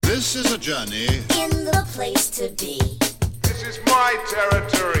This is a journey in the place to be. This is my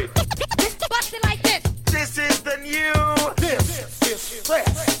territory. Bust it like this. This is the new. This is fresh.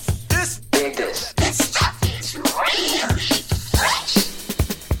 This is This stuff is real. Fresh.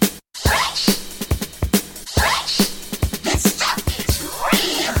 Fresh. Fresh. This stuff is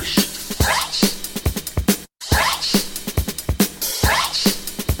real. Fresh. Fresh. Fresh.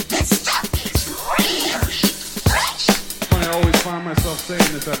 This stuff is real. Fresh. Funny, I always find myself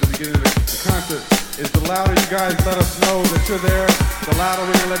saying this at the beginning of the concert, is the louder you guys let us know that you're there, the louder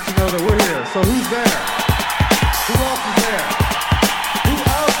we're gonna let you know that we're here. So who's there? Who else is there? Who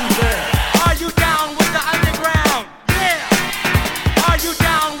else is there? Are you down with the underground? Yeah. Are you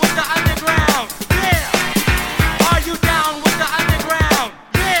down with the underground? Yeah. Are you down with the underground?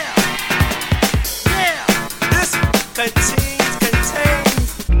 Yeah. Yeah. this contains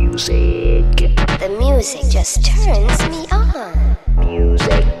Music. The music just turns me on.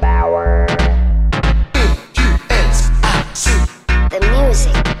 Music power. The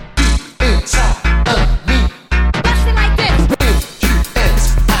music. Bust it like this.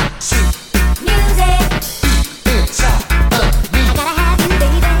 Music. I gotta have you,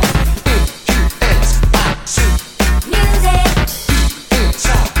 baby. Music.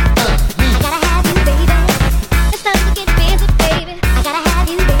 I gotta have you, baby. It's time to get busy, baby. I gotta have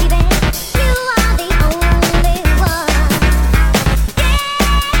you, baby. You are the only one. Yeah.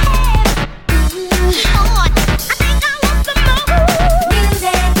 Ooh. I think I want some more.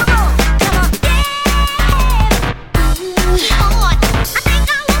 Music. Come on, come on. Yeah. Ooh. I think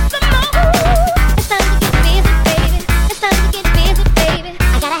I want some more. It's time to get busy, baby. It's time to get busy, baby. I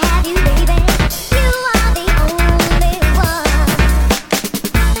gotta have you, baby. You are the only one.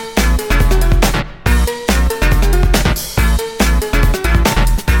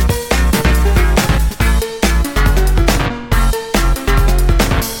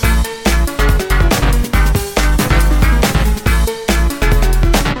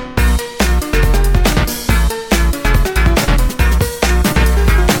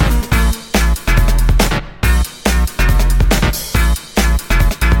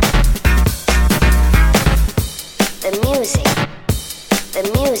 The music, the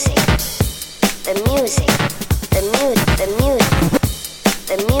music, the music,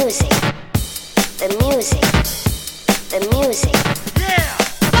 the music, the music, the music. Yeah.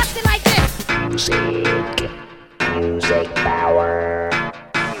 Bust it like this. Music power,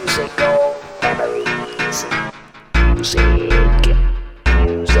 musical memories.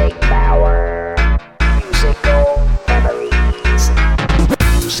 Music power, musical memories.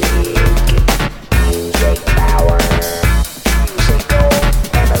 Music power, musical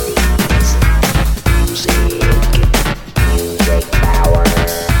memories. Music power,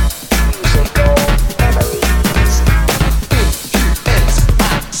 musical memories.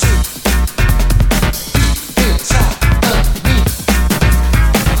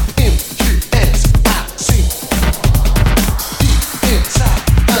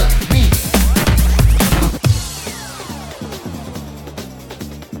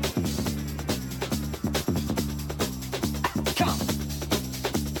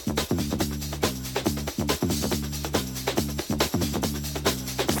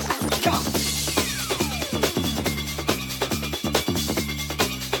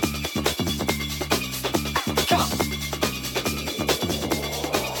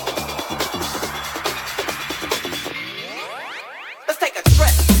 Let's take a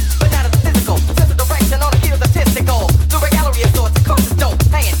trip, but not as a physical. Sense of direction on the heels of testicle. Through a gallery of sorts, the coast is dope.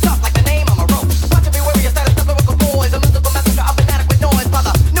 Hanging tough like the name on my rope. Watch to be wary of status, typical boys. A mythical messenger up and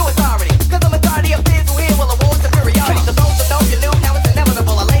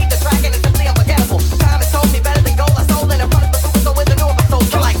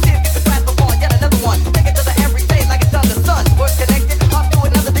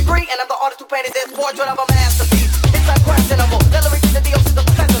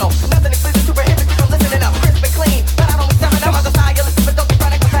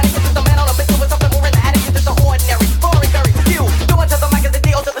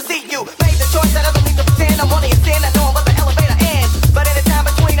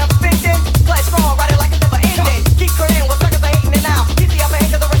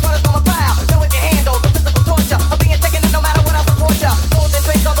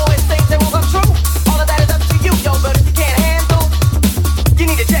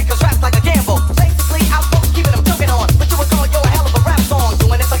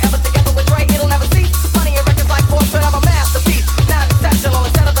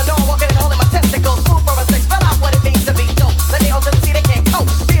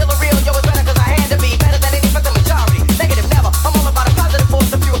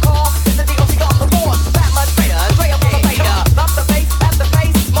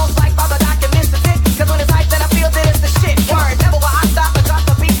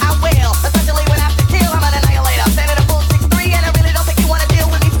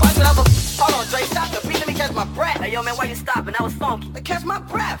Now it's funky. Like, catch my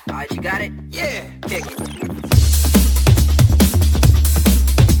breath. All right, you got it? Yeah. Kick it.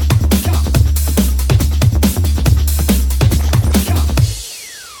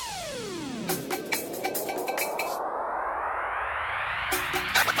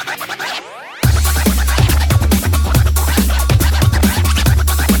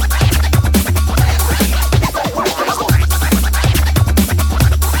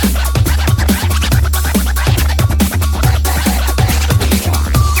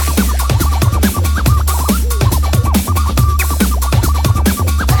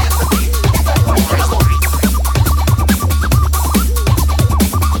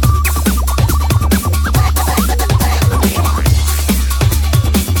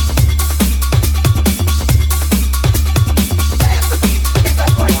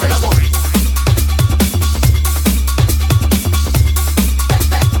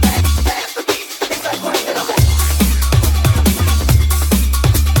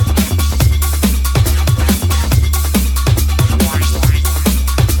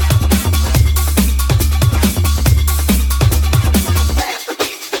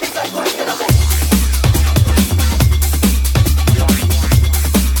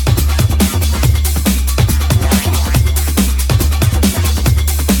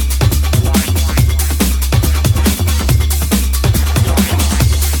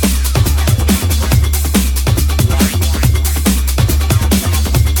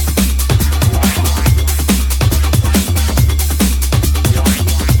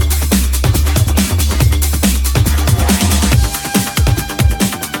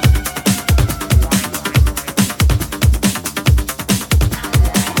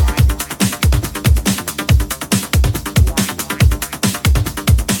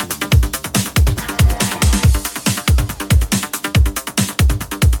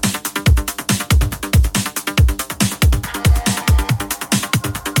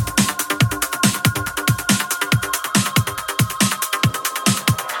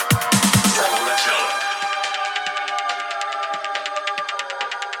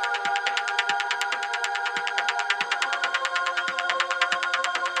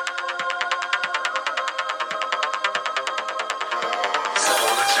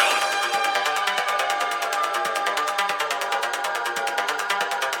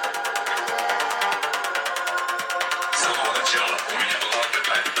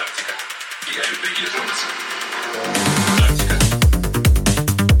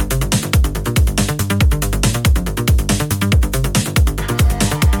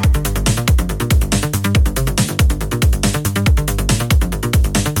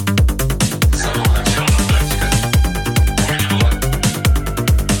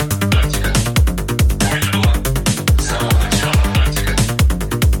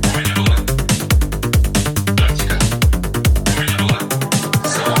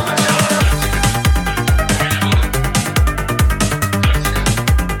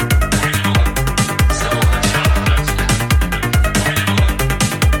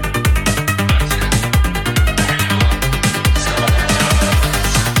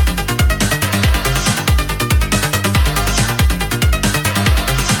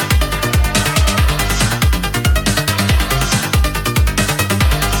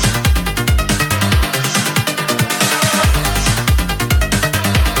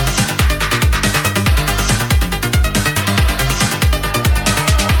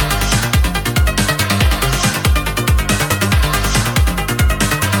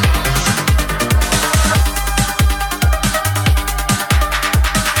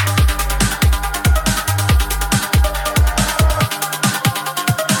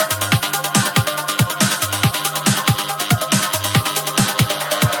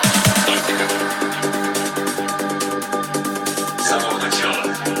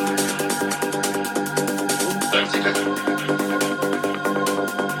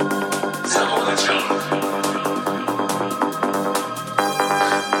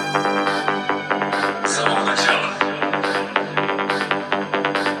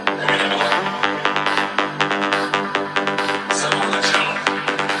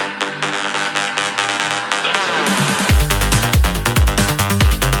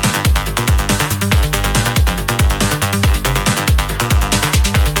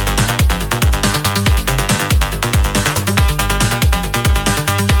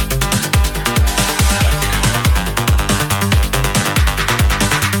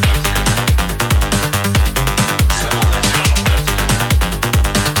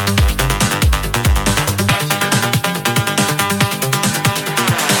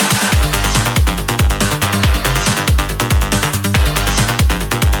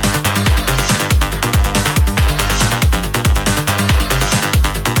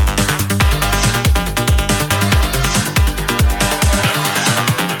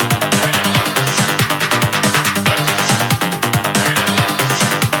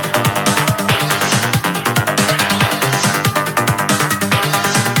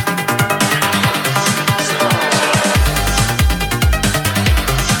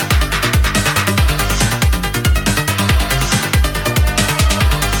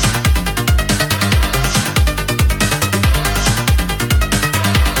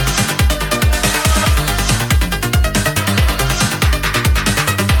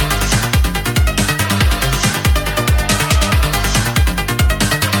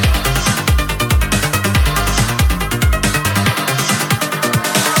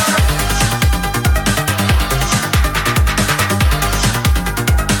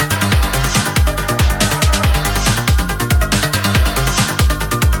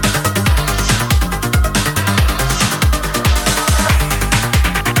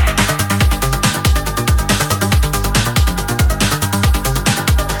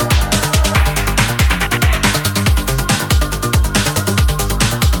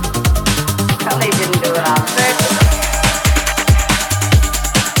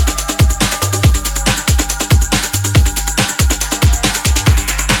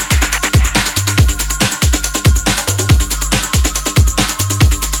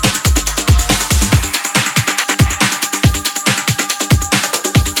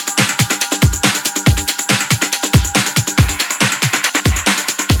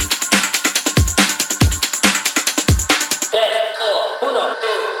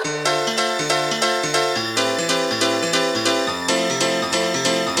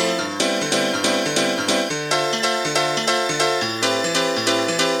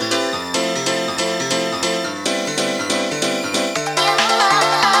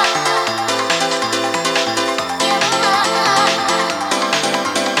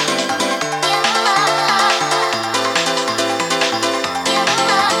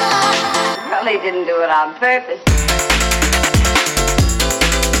 Didn't do it on purpose.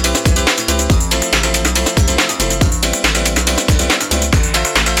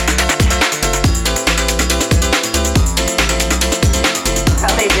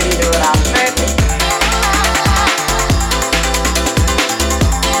 Probably didn't do it on purpose.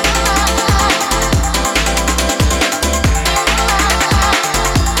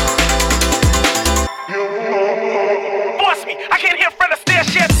 Boss me, I can't hear Fred Astaire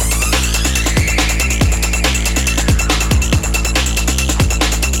shit.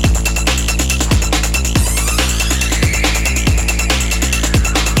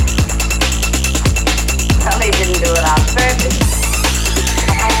 Probably didn't do it on purpose.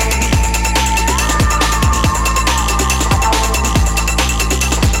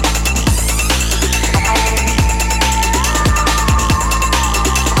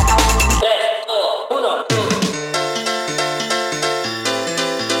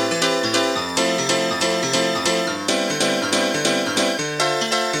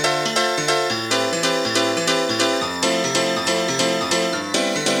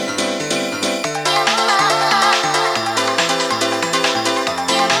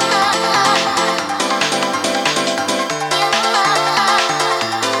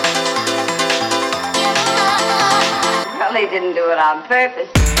 Probably didn't do it on purpose.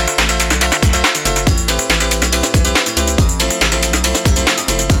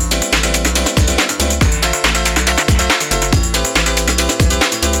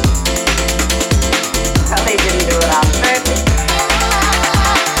 Probably didn't do it on purpose.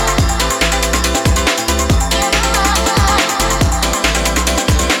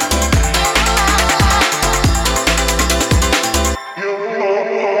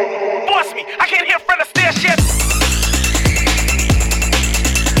 Boss me, I can't hear Fred Astaire shit.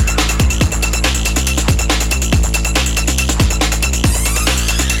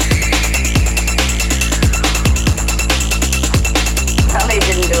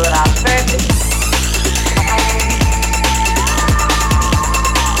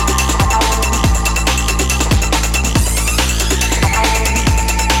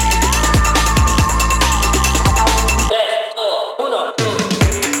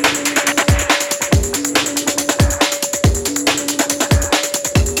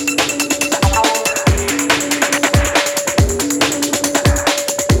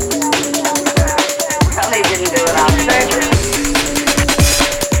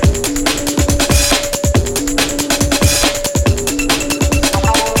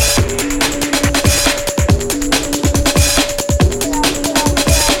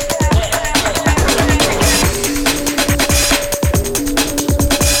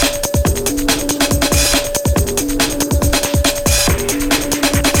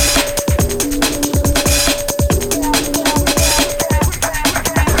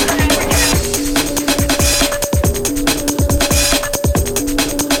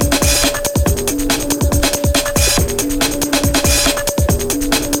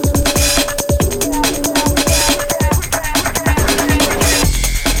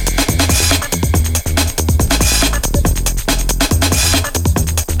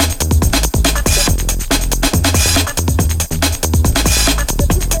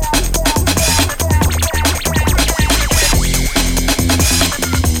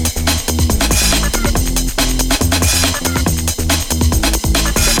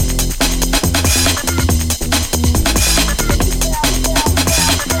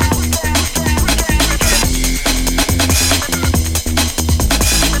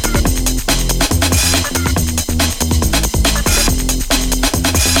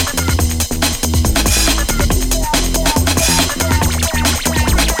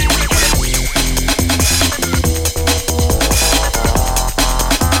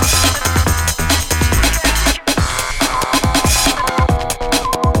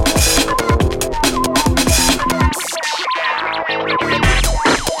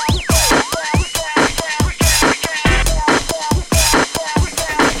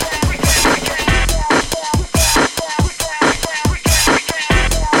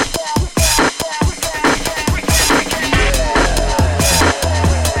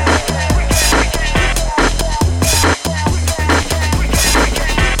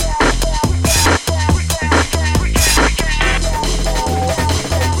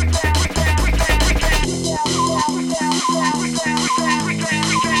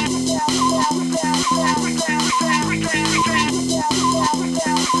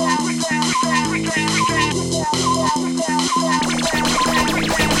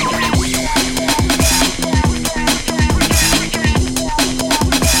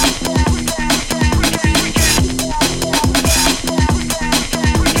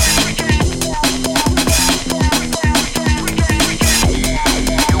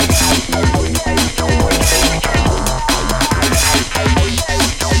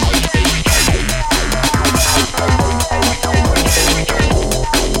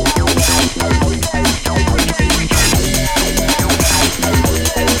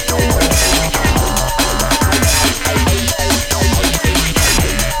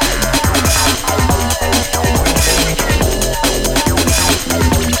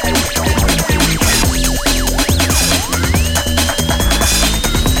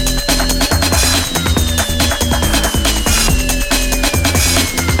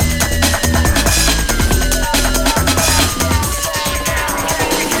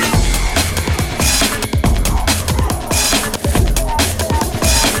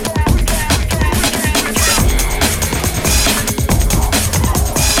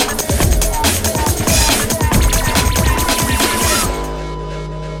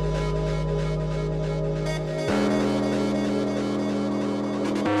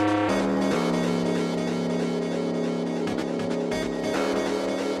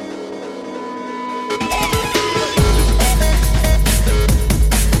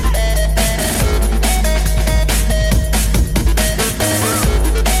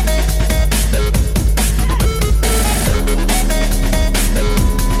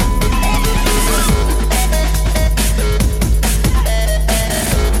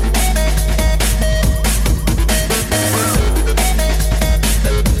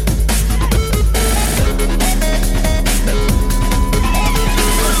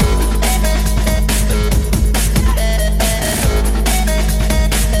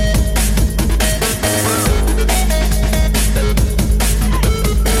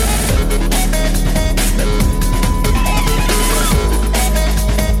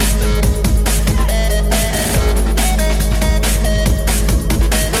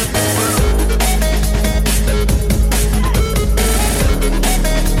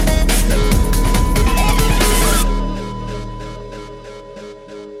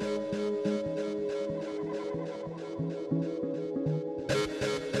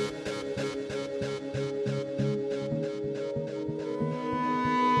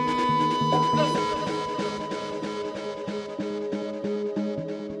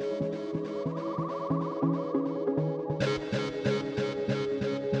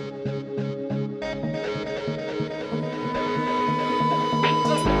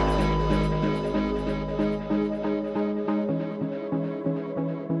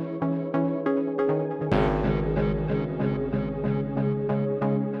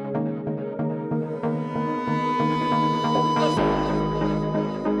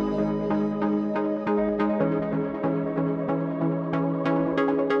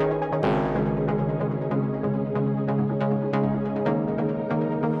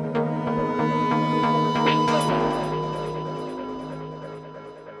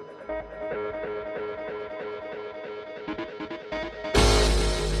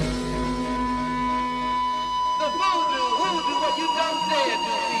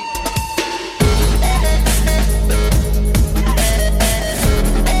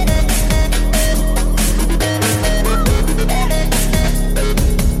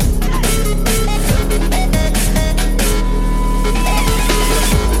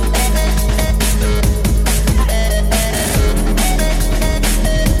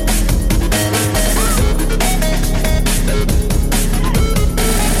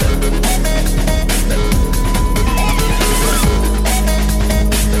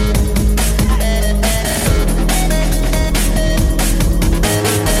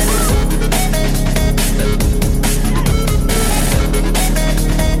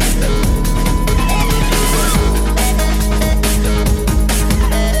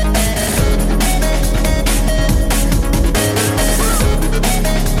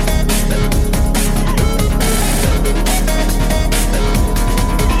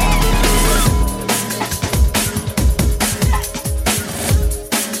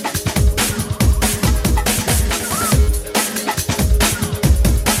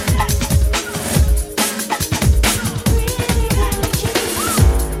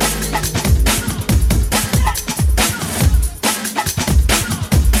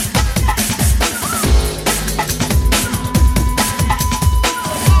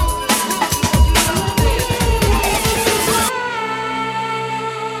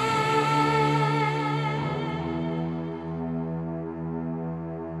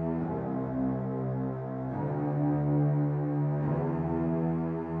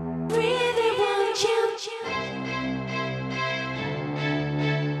 Now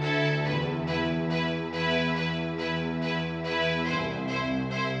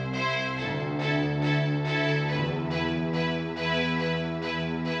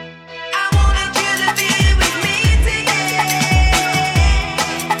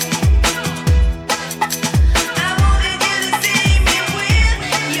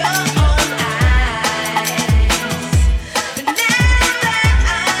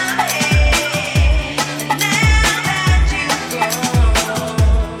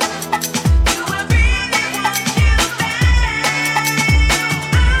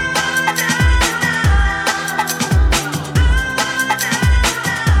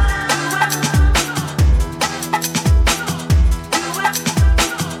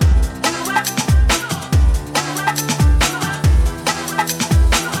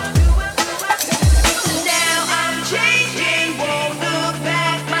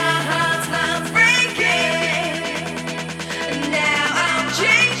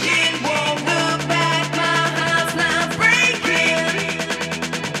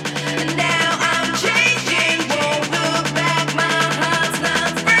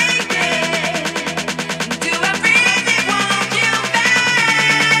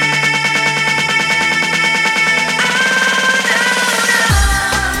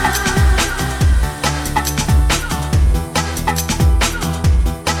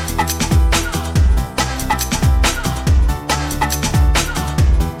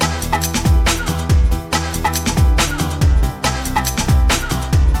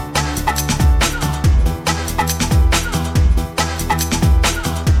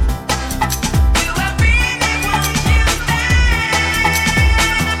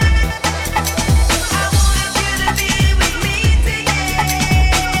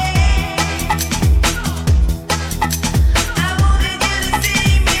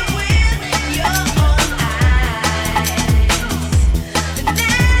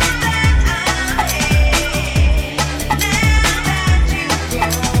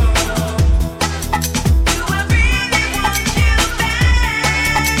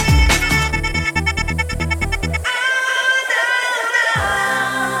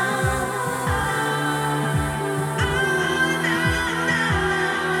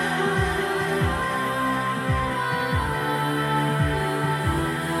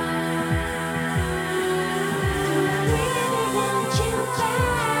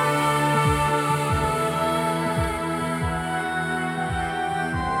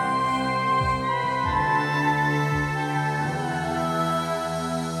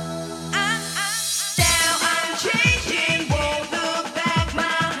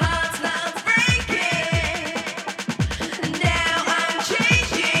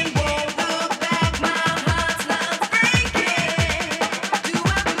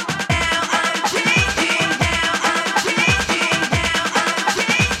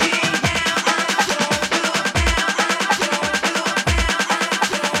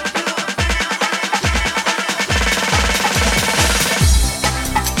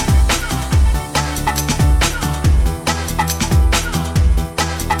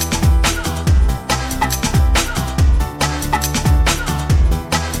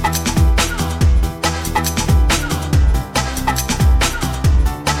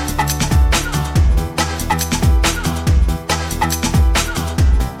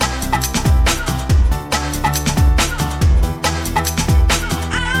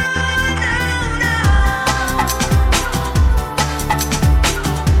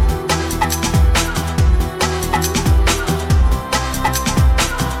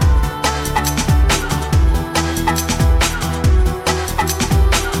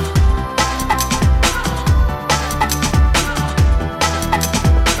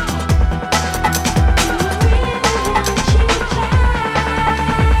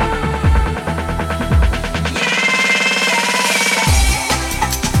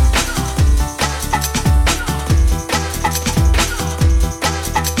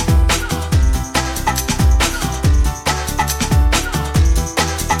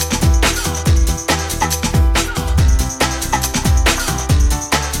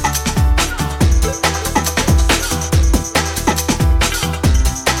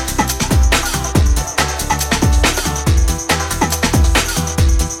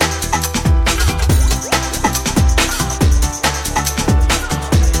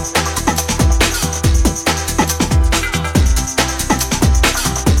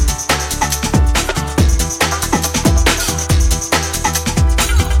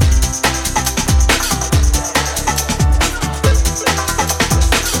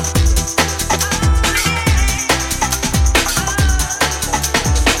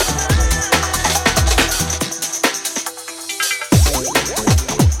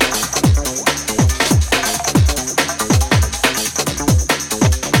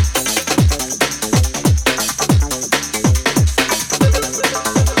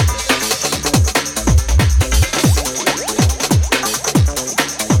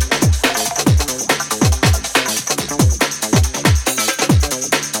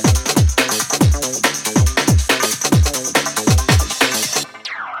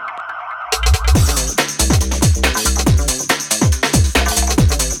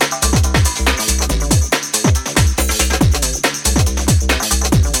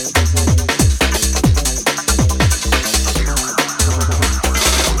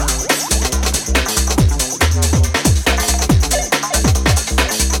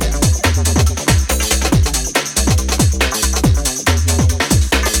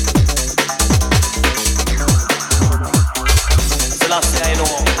Selassie I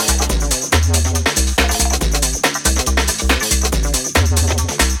know.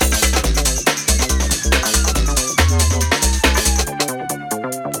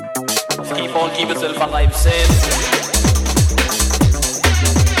 Keep on, keep yourself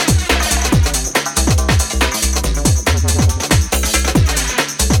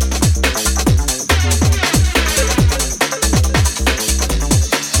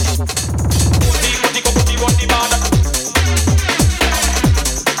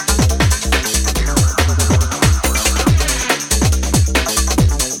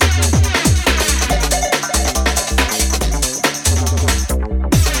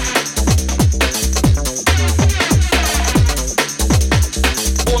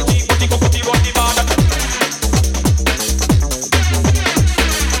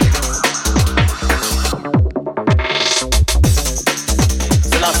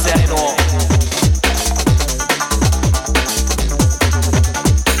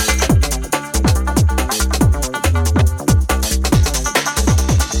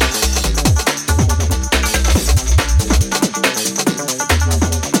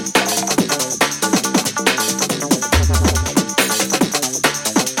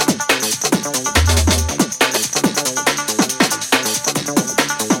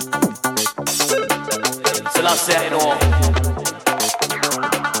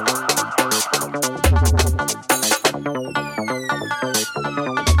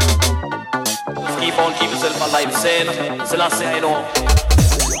alive,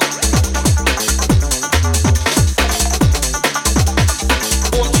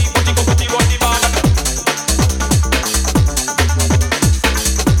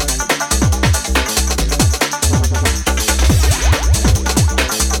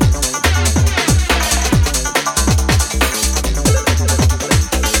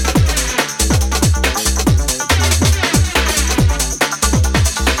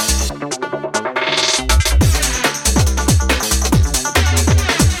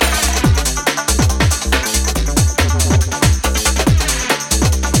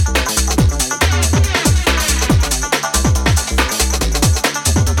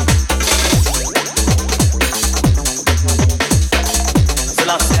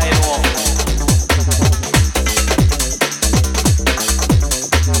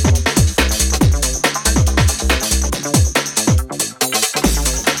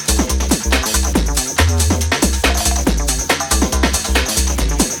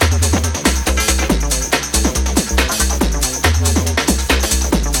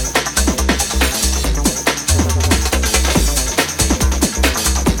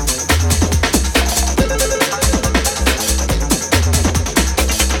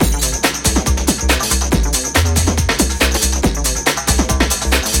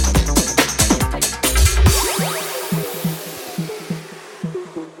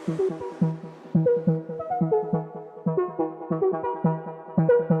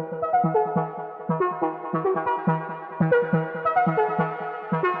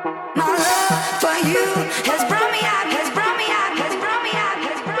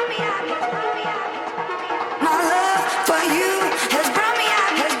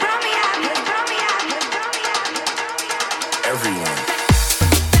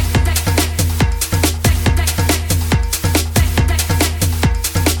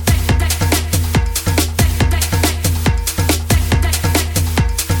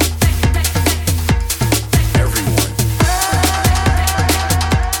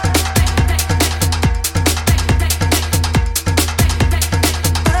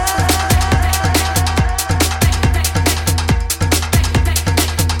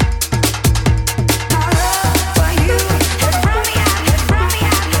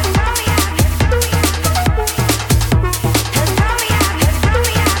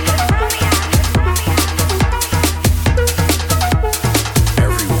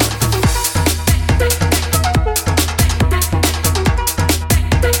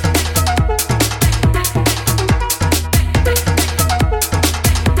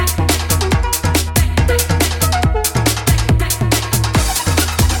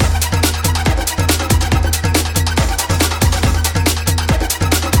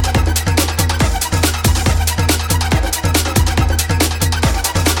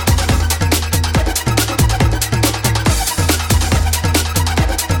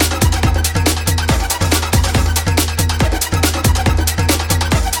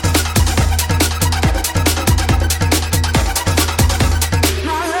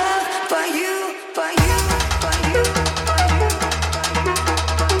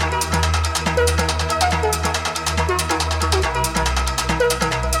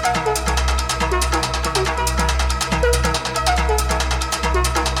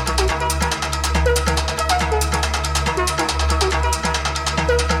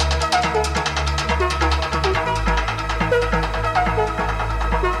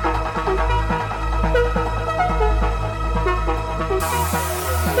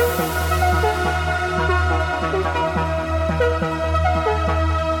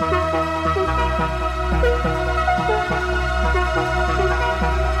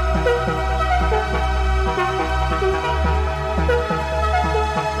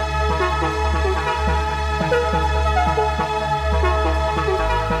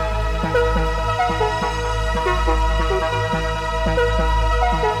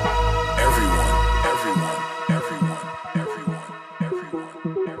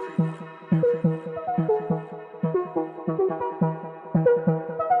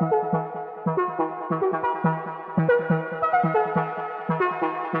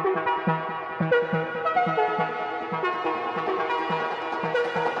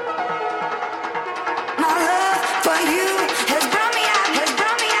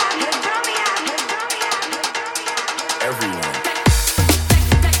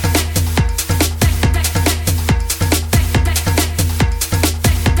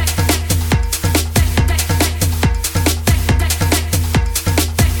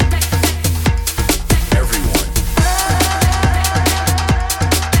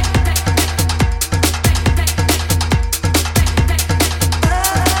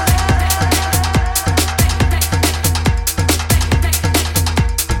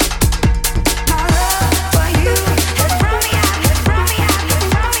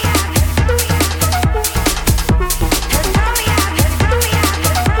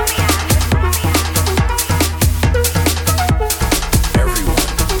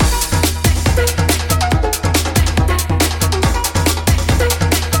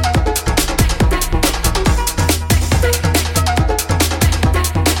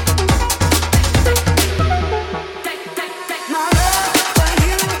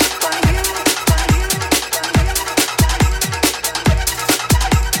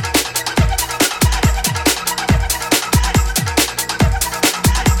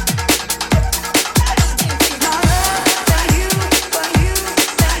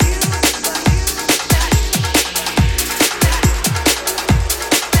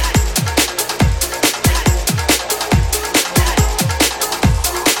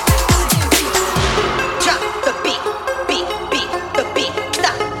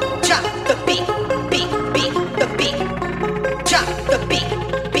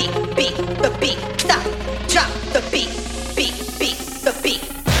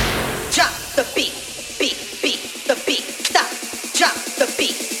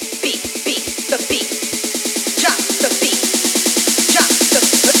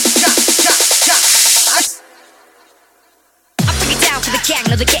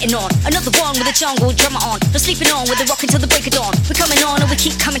 Jungle drummer on, no sleeping on with the rock until the break of dawn. We're coming on and we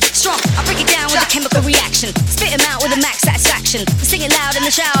keep coming strong. I break it down with a chemical reaction, spit him out with a max satisfaction. We sing it loud in the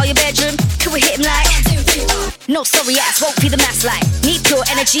shower, your bedroom. Could we hit him like? No sorry ass, won't be the mass light. Need pure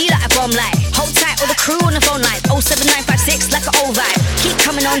energy like a bomb light. Hold tight with the crew on the phone line. 07956 like an old vibe. Keep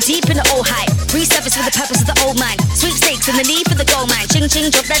coming on deep in the old hype. Resurface with the purpose of the old mind. Sweepstakes in the need for the gold mine. Ching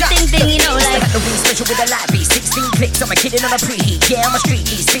ching, drop that ding ding, you know like. The wing special with a light beat. 16 clicks, I'm a kid on a preheat. Yeah, I'm a street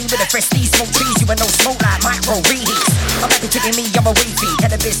eat. Speed with a fresh leaf, smoke trees. You ain't no smoke like micro reheats. I'm happy taking me, I'm a wavy.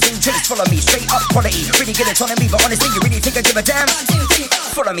 Cannabis thing drinks, follow me, straight up quality. Really good at telling me, but honestly, you really think I give a damn?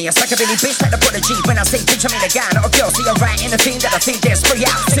 Follow me, a psychobilly bitch like the prodigy. When I say bitch, I mean a guy, not a girl. See, I'm right in the thing that I think there's free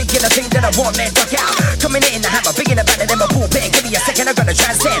out. Thinking the thing that I want, man, duck out. Coming in the hammer, big in the batter than my bullpen. Give me a second, I'm gonna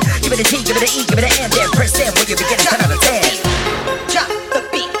transcend. Give it a T, give it a E, give it an N, then press in when you begin to 10 out of 10. Drop the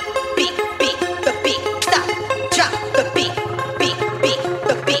beat, beat, beat, the beat, stop. Drop the beat, beat, beat,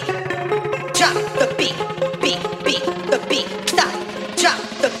 the beat. Drop the beat, beat, beat, the beat, stop. Drop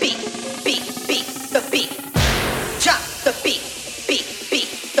the beat, beat, beat, the beat. Drop the beat, beat, beat,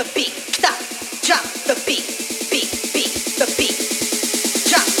 the beat, stop. Drop the beat, beat, beat, the beat.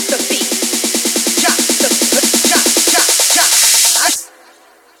 Drop the beat, drop the drop.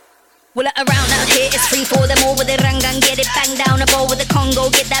 Well, around out here it's free for them all with the rangan, get it bang down the bowl with the Congo,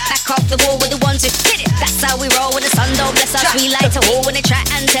 get that back off the wall with the ones who hit it. That's how we roll when the sun don't bless us. We light a wall when they try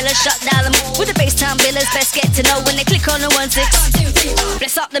and tell us shut down the mall. With the bass town billers, best get to know when they click on the 1-6.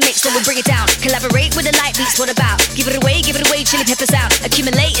 Bless up the mix, so we bring it down. Collaborate with the light beats, what about? Give it away, chili peppers out.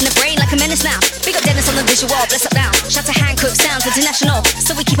 Accumulate in the brain like a menace now. Big up Dennis on the visual, bless up now. Shout to Hancock Sounds International,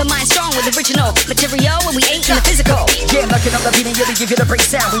 so we keep our mind strong with original material when we ain't in the physical. Yeah, knocking up the beat and yeah, we give you the break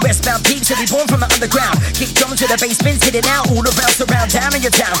sound. We westbound peeps, so we born from the underground. Kick drums to the basements, hit it out all around, surround down in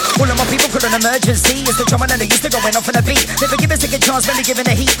your town. All of my people call an emergency. It's the drum and they used to going off on the beat. Never give a second chance when they giving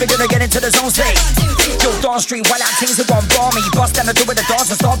the heat. We're gonna get into the zone state. Yo, Dawn Street, while out things are gone balmy. Bust down the door with the dance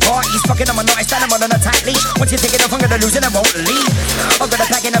and start parties. Fucking on my night, stand I'm on a tight leash. Once you take it off, I'm gonna lose and I won't leave. I'm gonna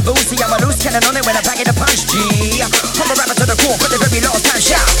pack in a boozy, I'm a loose cannon on it when I pack in a punch. G. I'm a rapper to the core, but the very last time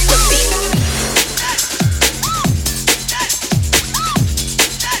shout. The beat.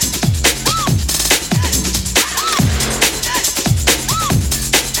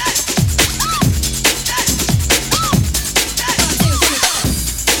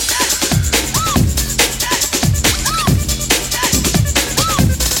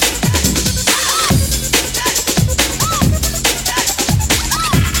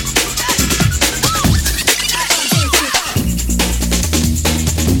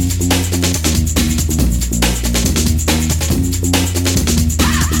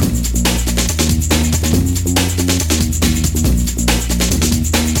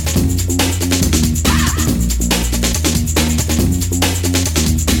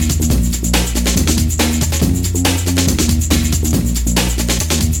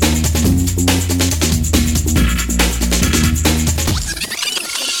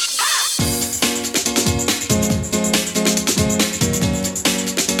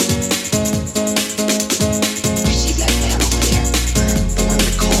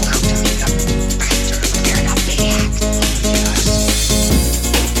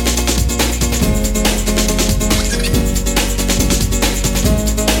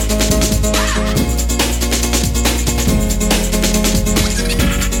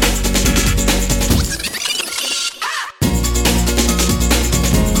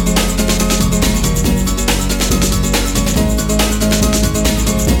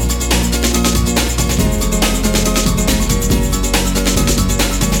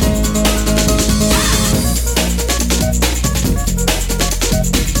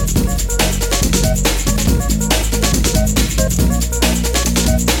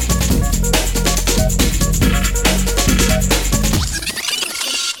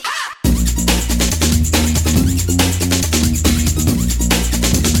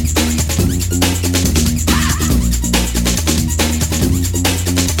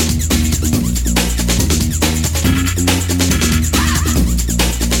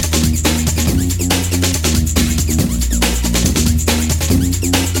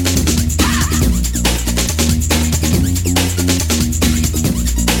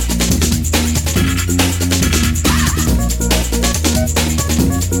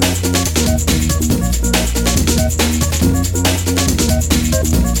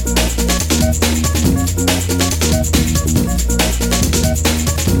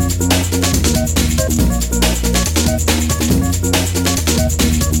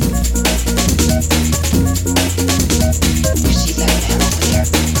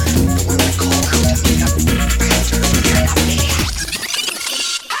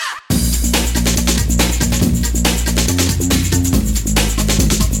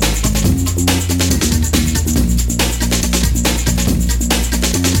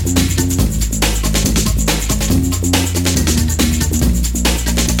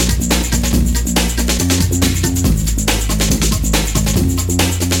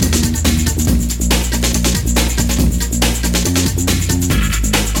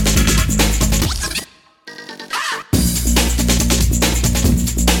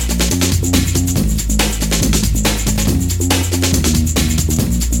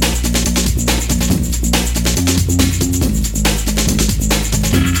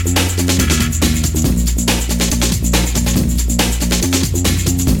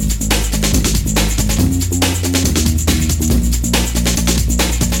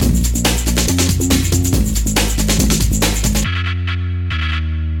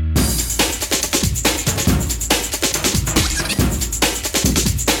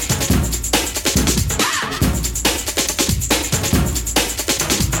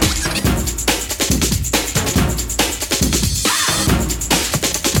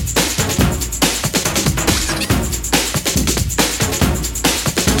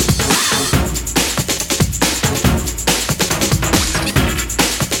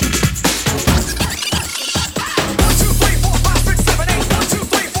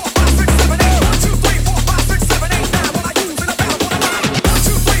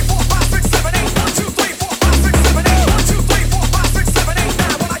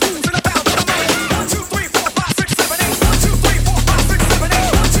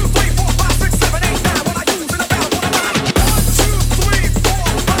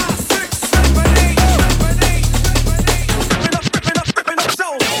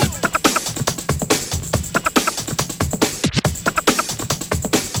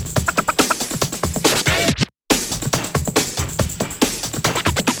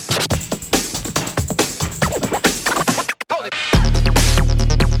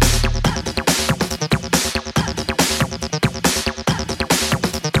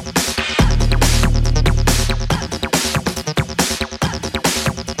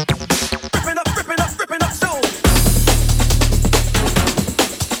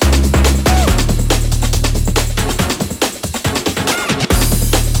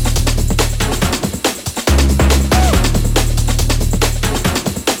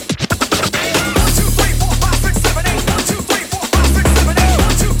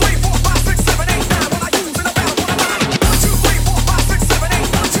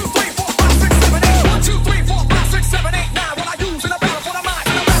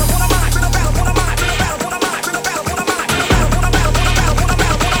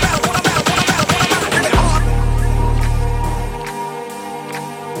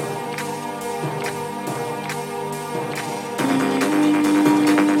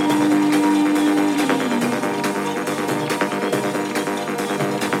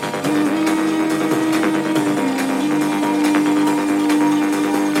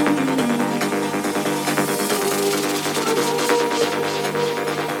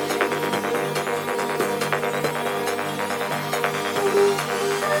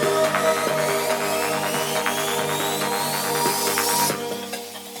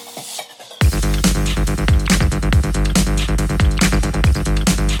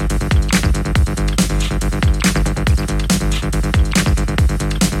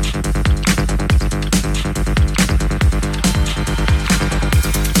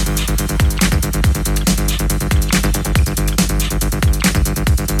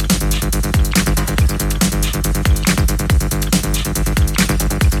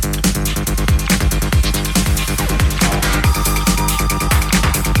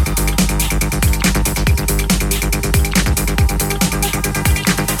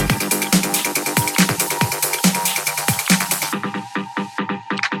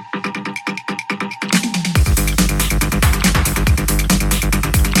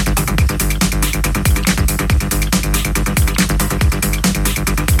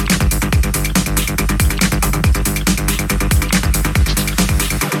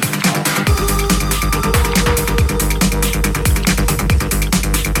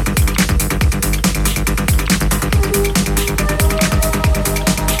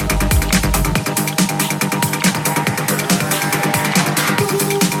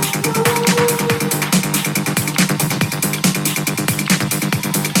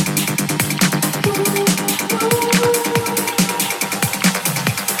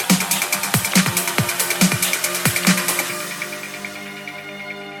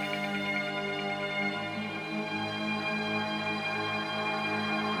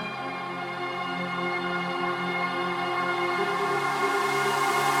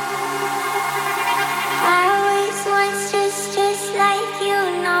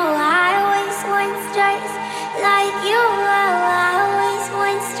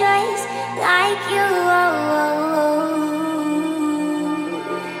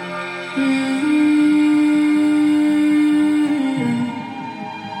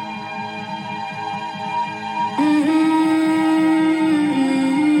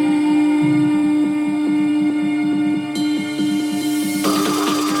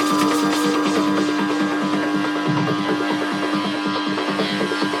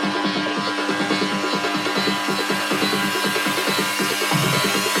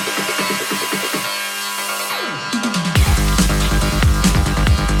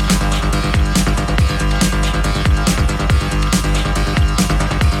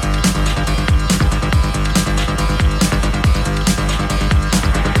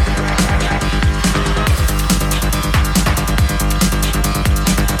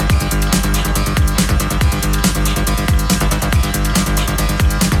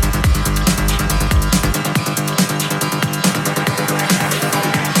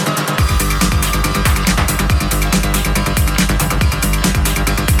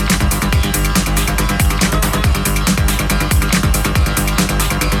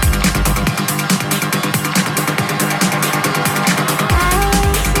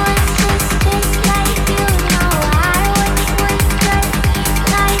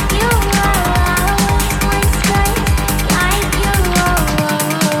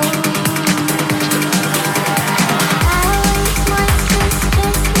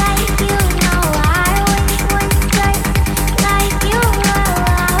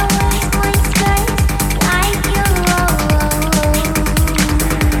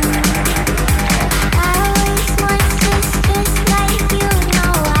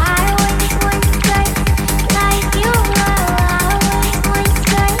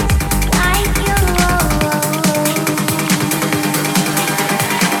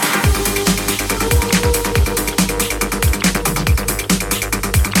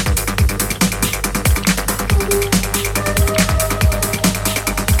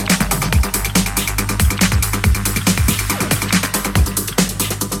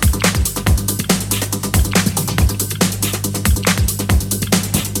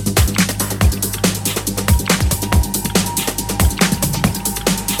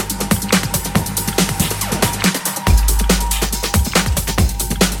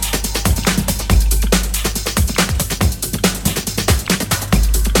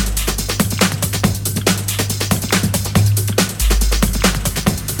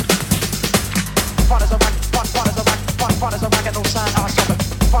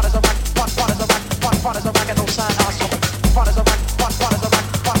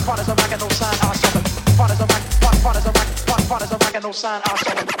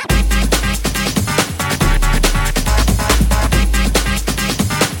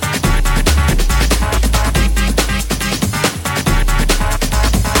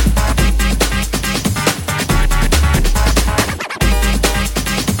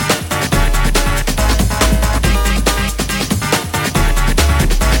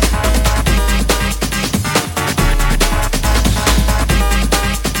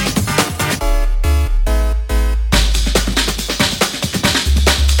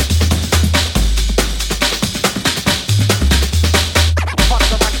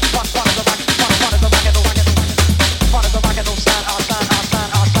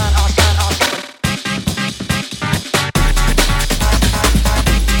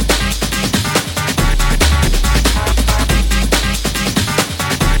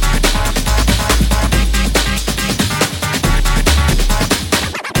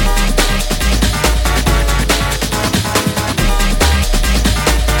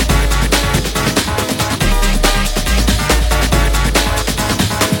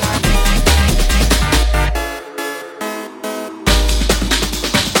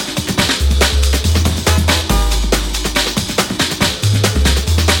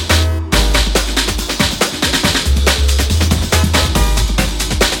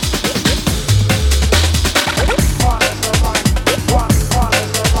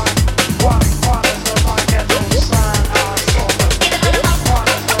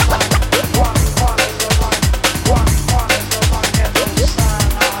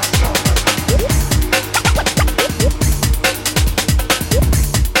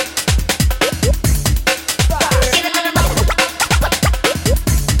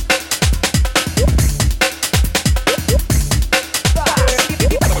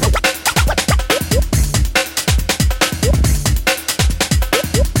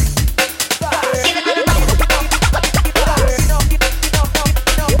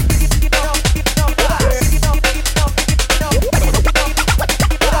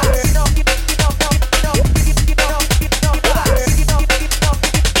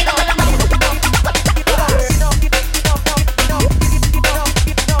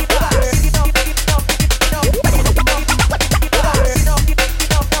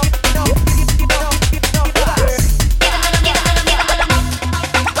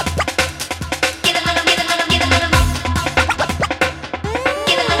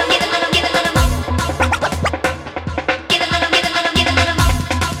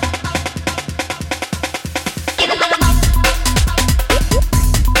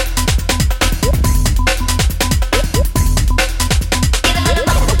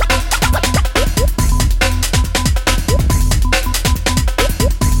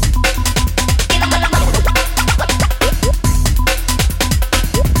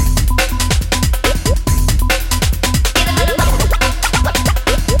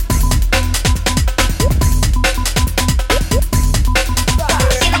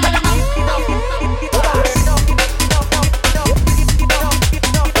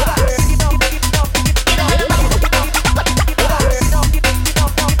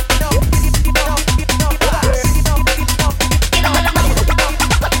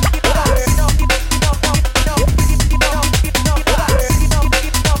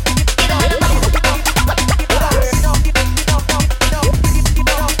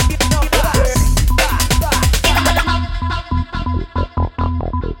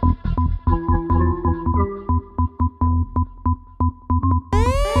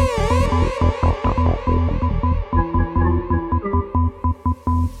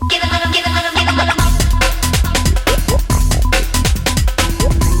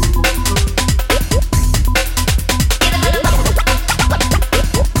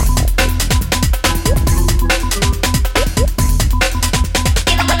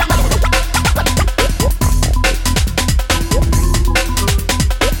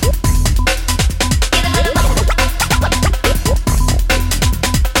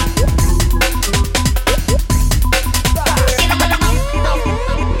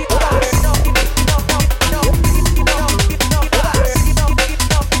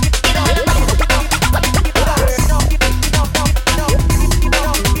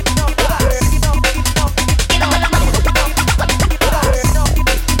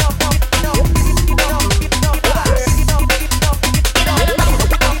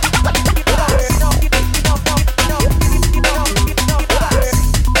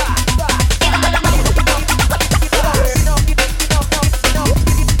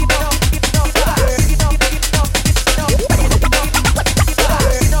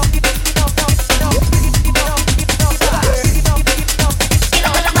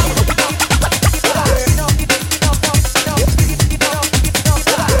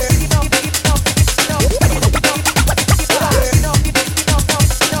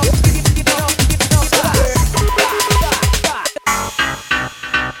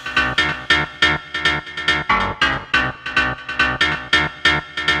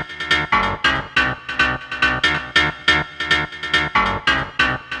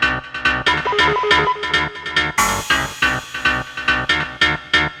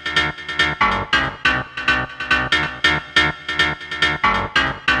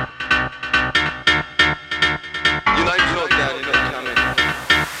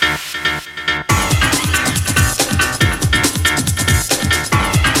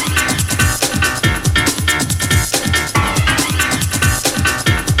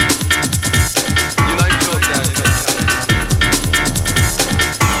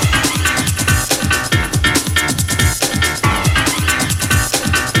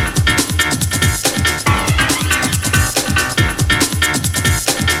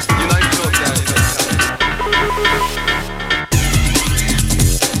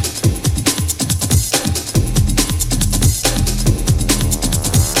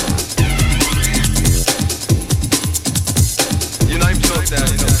 down,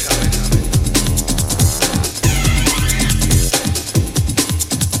 you know it's coming.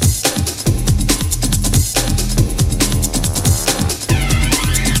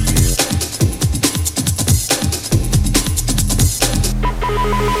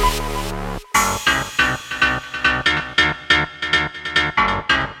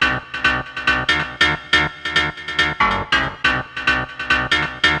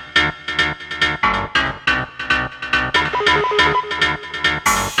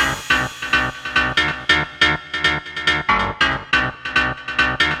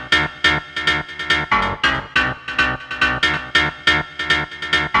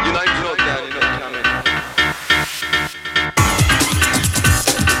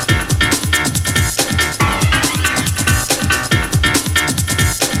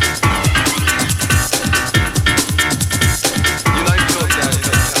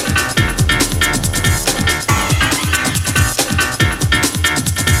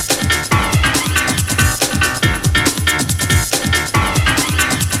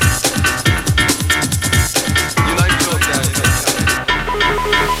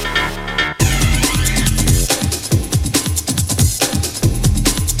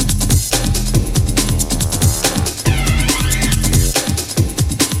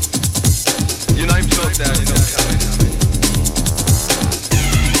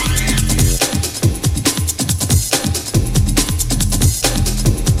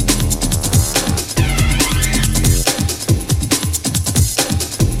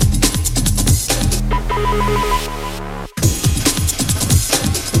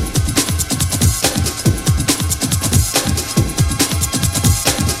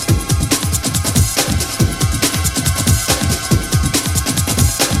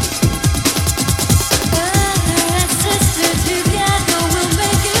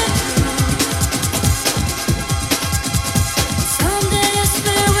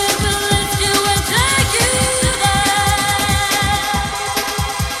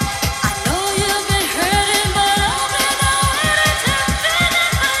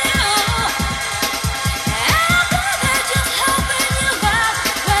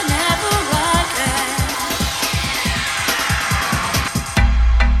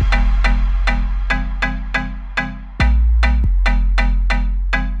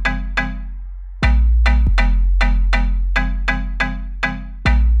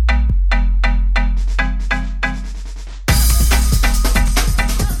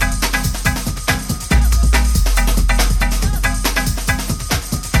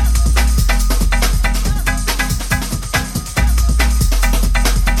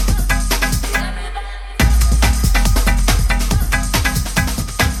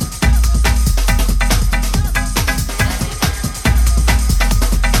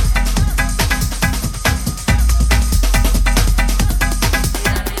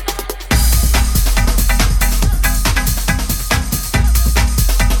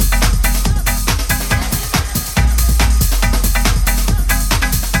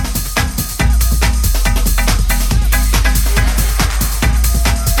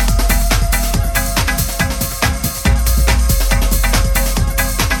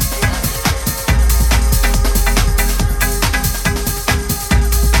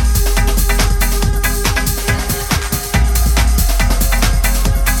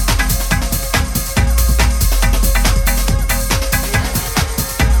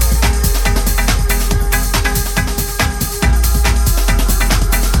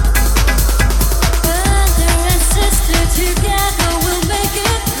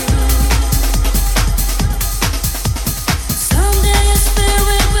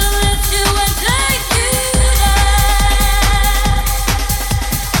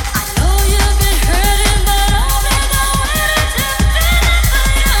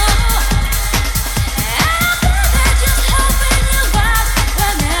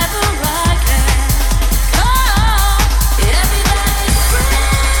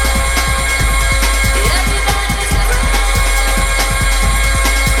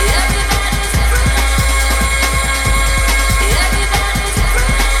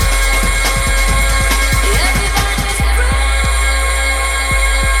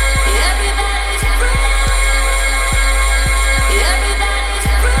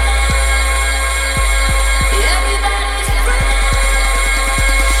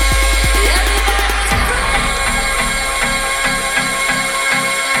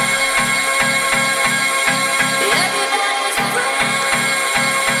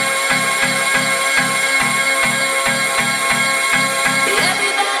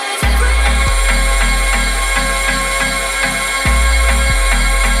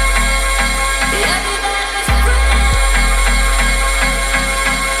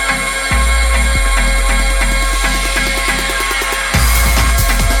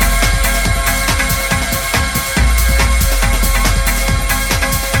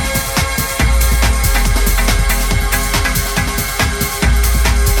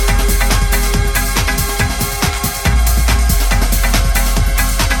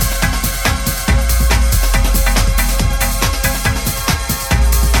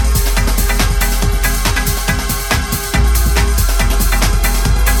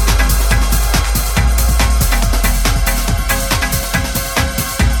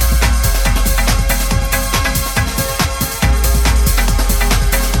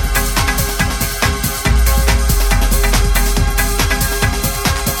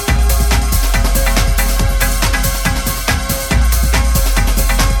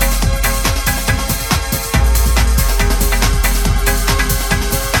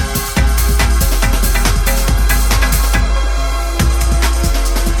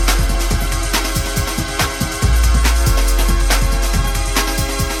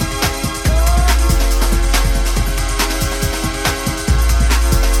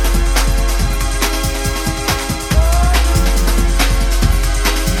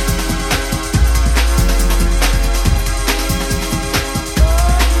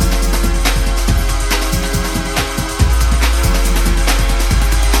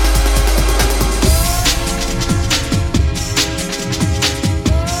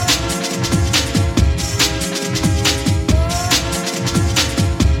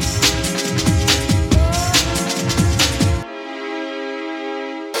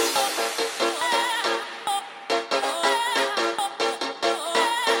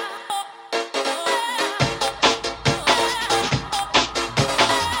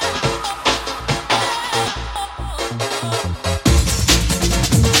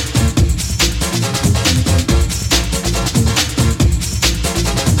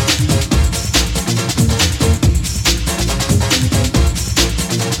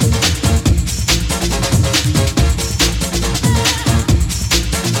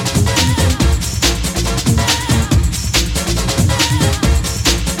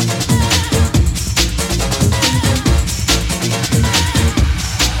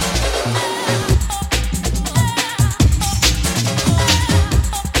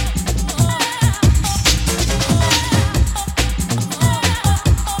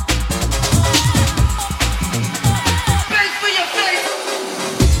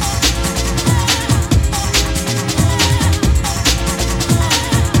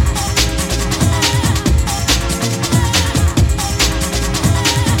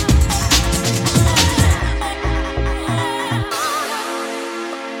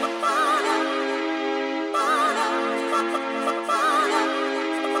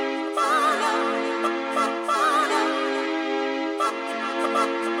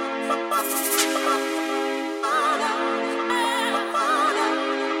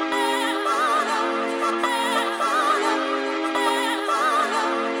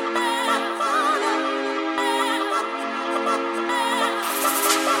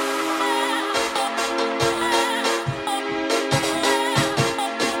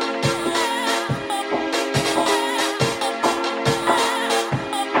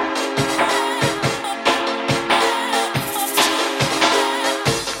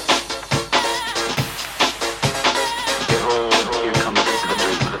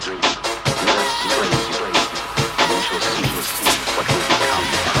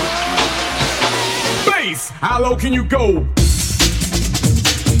 How low can you go?